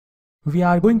We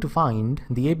are going to find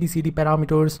the ABCD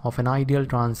parameters of an ideal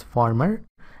transformer,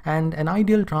 and an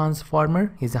ideal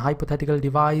transformer is a hypothetical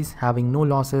device having no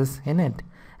losses in it.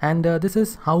 And this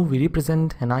is how we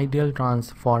represent an ideal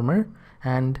transformer,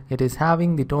 and it is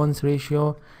having the turns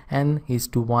ratio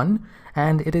n:1,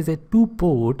 and it is a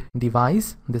two-port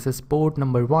device. This is port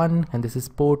number 1 and this is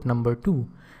port number 2.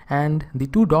 And the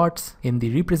two dots in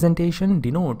the representation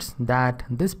denotes that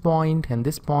this point and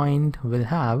this point will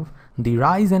have the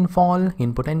rise and fall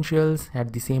in potentials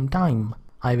at the same time.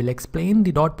 I will explain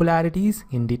the dot polarities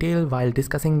in detail while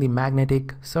discussing the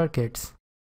magnetic circuits.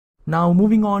 Now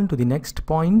moving on to the next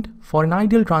point, for an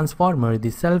ideal transformer,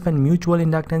 the self and mutual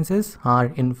inductances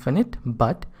are infinite,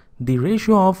 but the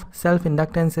ratio of self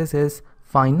inductances is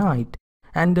finite.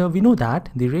 And we know that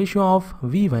the ratio of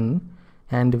V1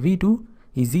 and V2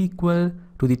 is equal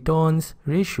to the turns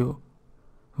ratio.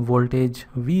 Voltage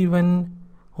V1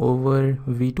 over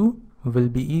V2 will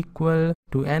be equal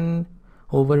to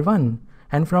n/1.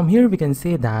 And from here we can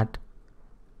say that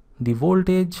the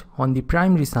voltage on the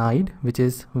primary side, which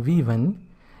is V1,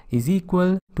 is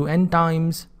equal to n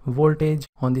times voltage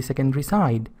on the secondary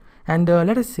side. And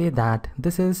let us say that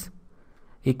this is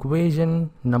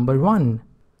equation number 1.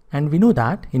 And we know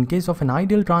that in case of an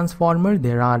ideal transformer,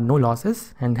 there are no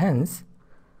losses, and hence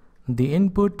the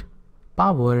input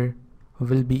power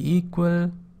will be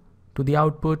equal to the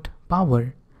output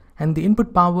power. And the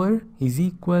input power is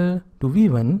equal to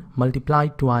V1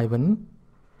 multiplied to I1,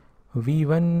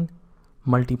 V1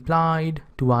 multiplied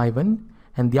to I1,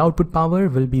 and the output power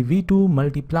will be V2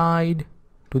 multiplied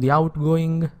to the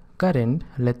outgoing current,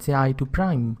 let's say I2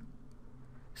 prime.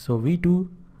 So V2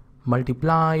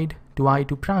 multiplied to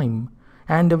I2 prime.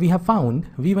 And we have found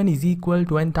V1 is equal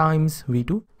to n times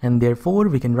V2, and therefore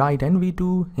we can write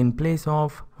nV2 in place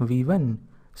of V1.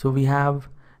 So we have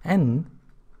n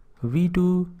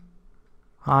V2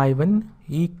 I1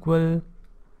 equal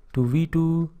to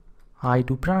V2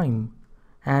 I2 prime,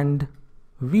 and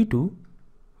V2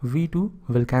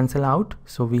 will cancel out,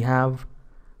 so we have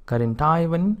current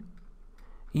I1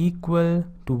 equal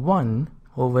to 1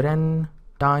 over n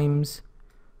times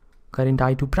current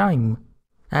I2 prime.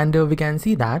 And we can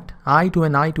see that I2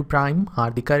 and I2 prime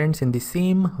are the currents in the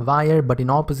same wire but in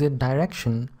opposite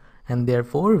direction, and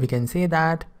therefore we can say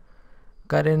that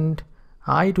current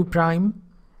I2 prime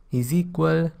is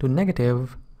equal to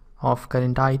negative of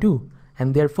current I2,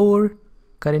 and therefore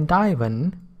current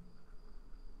I1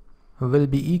 will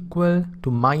be equal to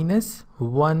minus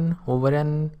 1 over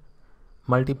n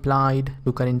multiplied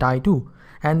to current I2.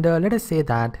 And let us say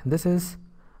that this is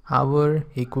our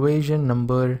equation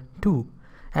number 2.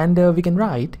 And we can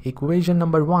write equation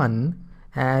number 1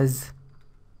 as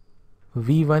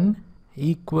V1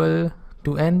 equal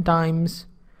to n times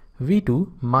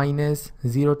V2 minus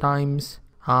 0 times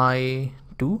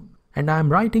I2. And I am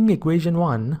writing equation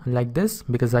 1 like this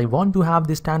because I want to have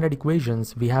the standard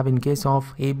equations we have in case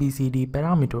of ABCD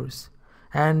parameters.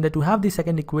 And to have the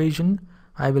second equation,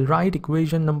 I will write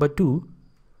equation number 2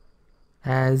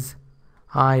 as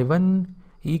I1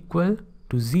 equal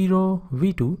to 0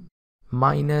 V2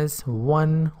 minus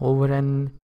 1 over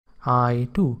n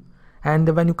I2. And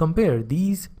when you compare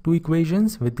these two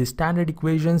equations with the standard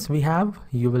equations we have,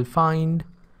 you will find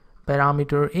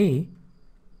parameter A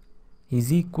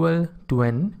is equal to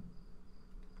n,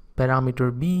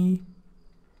 parameter B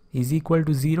is equal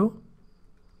to 0,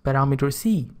 parameter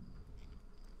C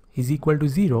is equal to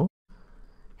 0,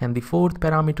 and the fourth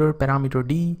parameter, parameter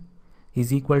D,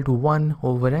 is equal to 1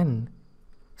 over n.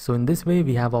 So in this way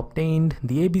we have obtained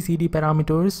the ABCD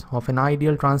parameters of an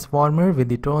ideal transformer with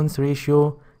the turns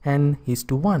ratio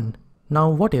n:1. Now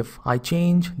what if I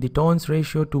change the turns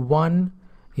ratio to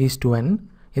 1:n?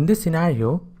 In this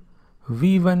scenario,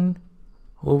 V1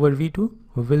 over V2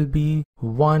 will be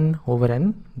 1 over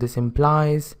n. This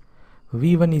implies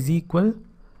V1 is equal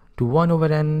to 1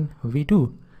 over n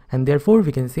V2, and therefore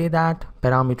we can say that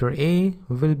parameter A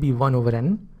will be 1 over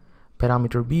n,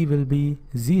 parameter B will be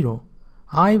 0.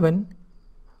 I1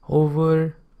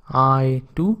 over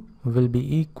I2 will be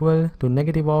equal to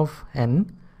negative of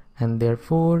n, and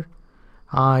therefore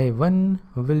I1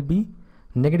 will be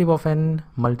negative of n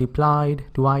multiplied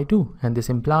to I2, and this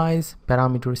implies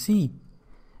parameter C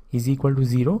is equal to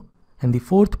 0, and the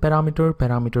fourth parameter,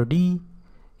 parameter D,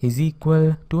 is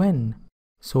equal to n.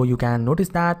 So you can notice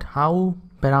that how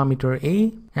parameter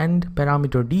A and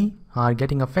parameter D are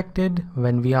getting affected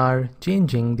when we are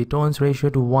changing the turns ratio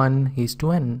to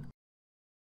 1:n.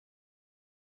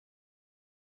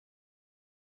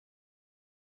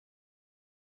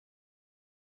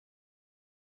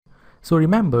 So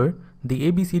remember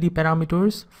the ABCD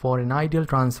parameters for an ideal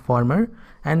transformer,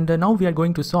 and now we are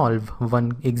going to solve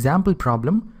one example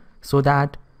problem so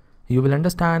that you will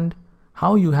understand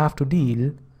how you have to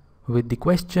deal with the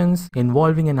questions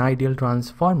involving an ideal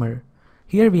transformer.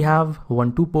 Here we have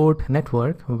one two-port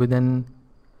network with an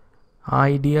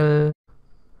ideal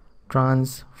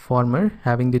transformer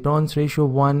having the turns ratio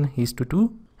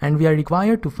 1:2, and we are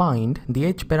required to find the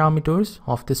H parameters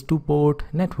of this two-port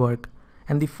network.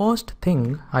 And the first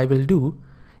thing I will do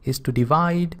is to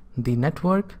divide the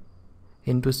network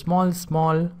into small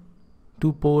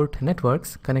two-port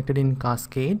networks connected in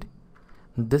cascade.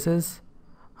 This is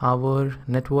our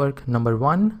network number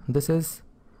 1, this is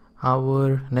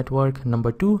our network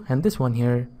number 2, and this one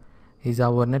here is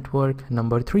our network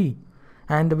number 3.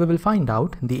 And we will find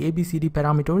out the ABCD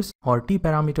parameters or T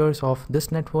parameters of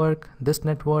this network,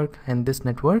 and this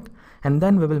network, and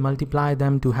then we will multiply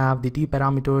them to have the T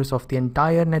parameters of the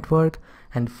entire network,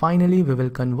 and finally we will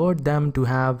convert them to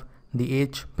have the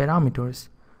H parameters.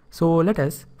 So let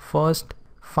us first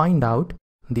find out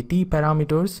the T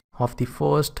parameters of the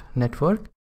first network,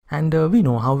 and we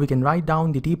know how we can write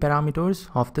down the T parameters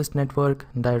of this network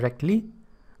directly.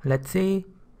 Let's say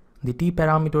the T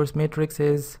parameters matrix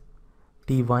is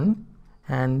T1,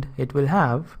 and it will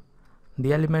have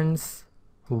the elements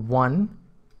 1,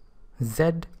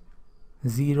 Z,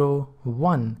 0,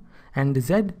 1, and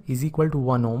Z is equal to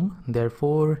 1 ohm.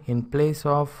 Therefore, in place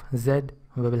of Z,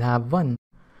 we will have 1.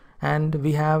 And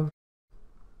we have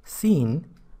seen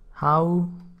how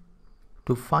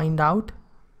to find out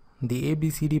the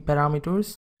ABCD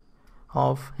parameters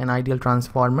of an ideal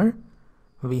transformer.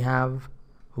 We have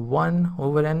 1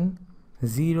 over n,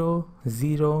 0,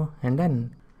 0, and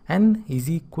n. N is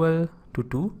equal to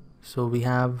 2, so we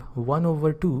have 1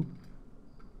 over 2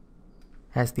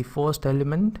 as the first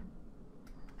element,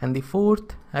 and the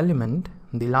fourth element,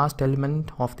 the last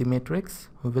element of the matrix,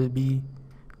 will be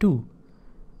 2.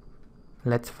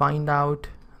 Let's find out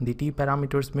the T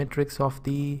parameters matrix of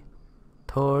the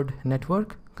third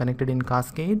network connected in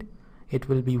cascade. It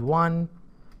will be 1,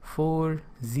 4,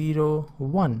 0,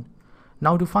 1.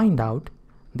 Now to find out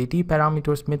the T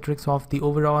parameters matrix of the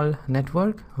overall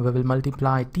network, we will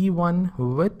multiply T1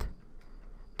 with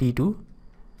T2,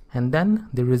 and then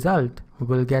the result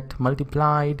will get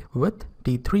multiplied with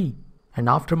T3, and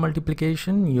after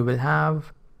multiplication you will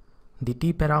have the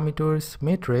T parameters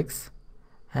matrix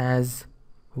as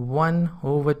 1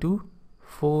 over 2,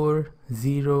 4,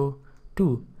 0,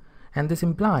 2, and this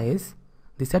implies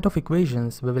the set of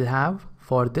equations we will have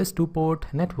for this two-port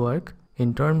network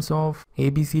in terms of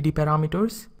ABCD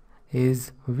parameters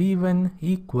is V1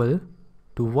 equal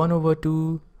to 1 over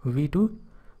 2 V2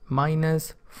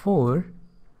 minus 4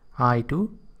 I2,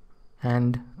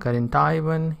 and current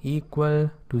I1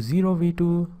 equal to 0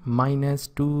 V2 minus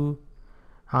 2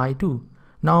 I2.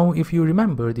 Now if you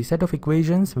remember the set of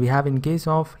equations we have in case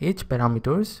of H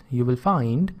parameters, you will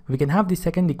find we can have the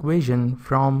second equation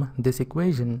from this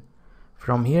equation.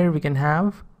 From here we can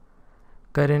have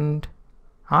current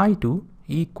I2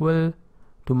 equal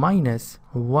to minus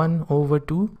 1 over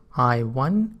 2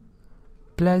 I1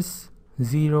 plus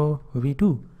 0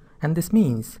 V2, and this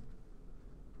means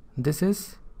this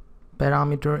is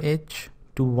parameter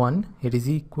H21, it is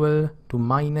equal to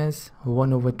minus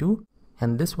 1 over 2,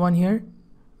 and this one here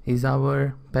is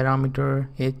our parameter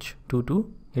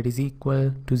H22, it is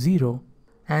equal to 0.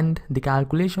 And the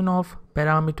calculation of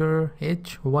parameter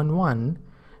H11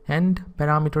 and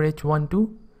parameter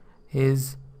H12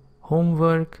 is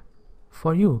homework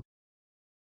for you.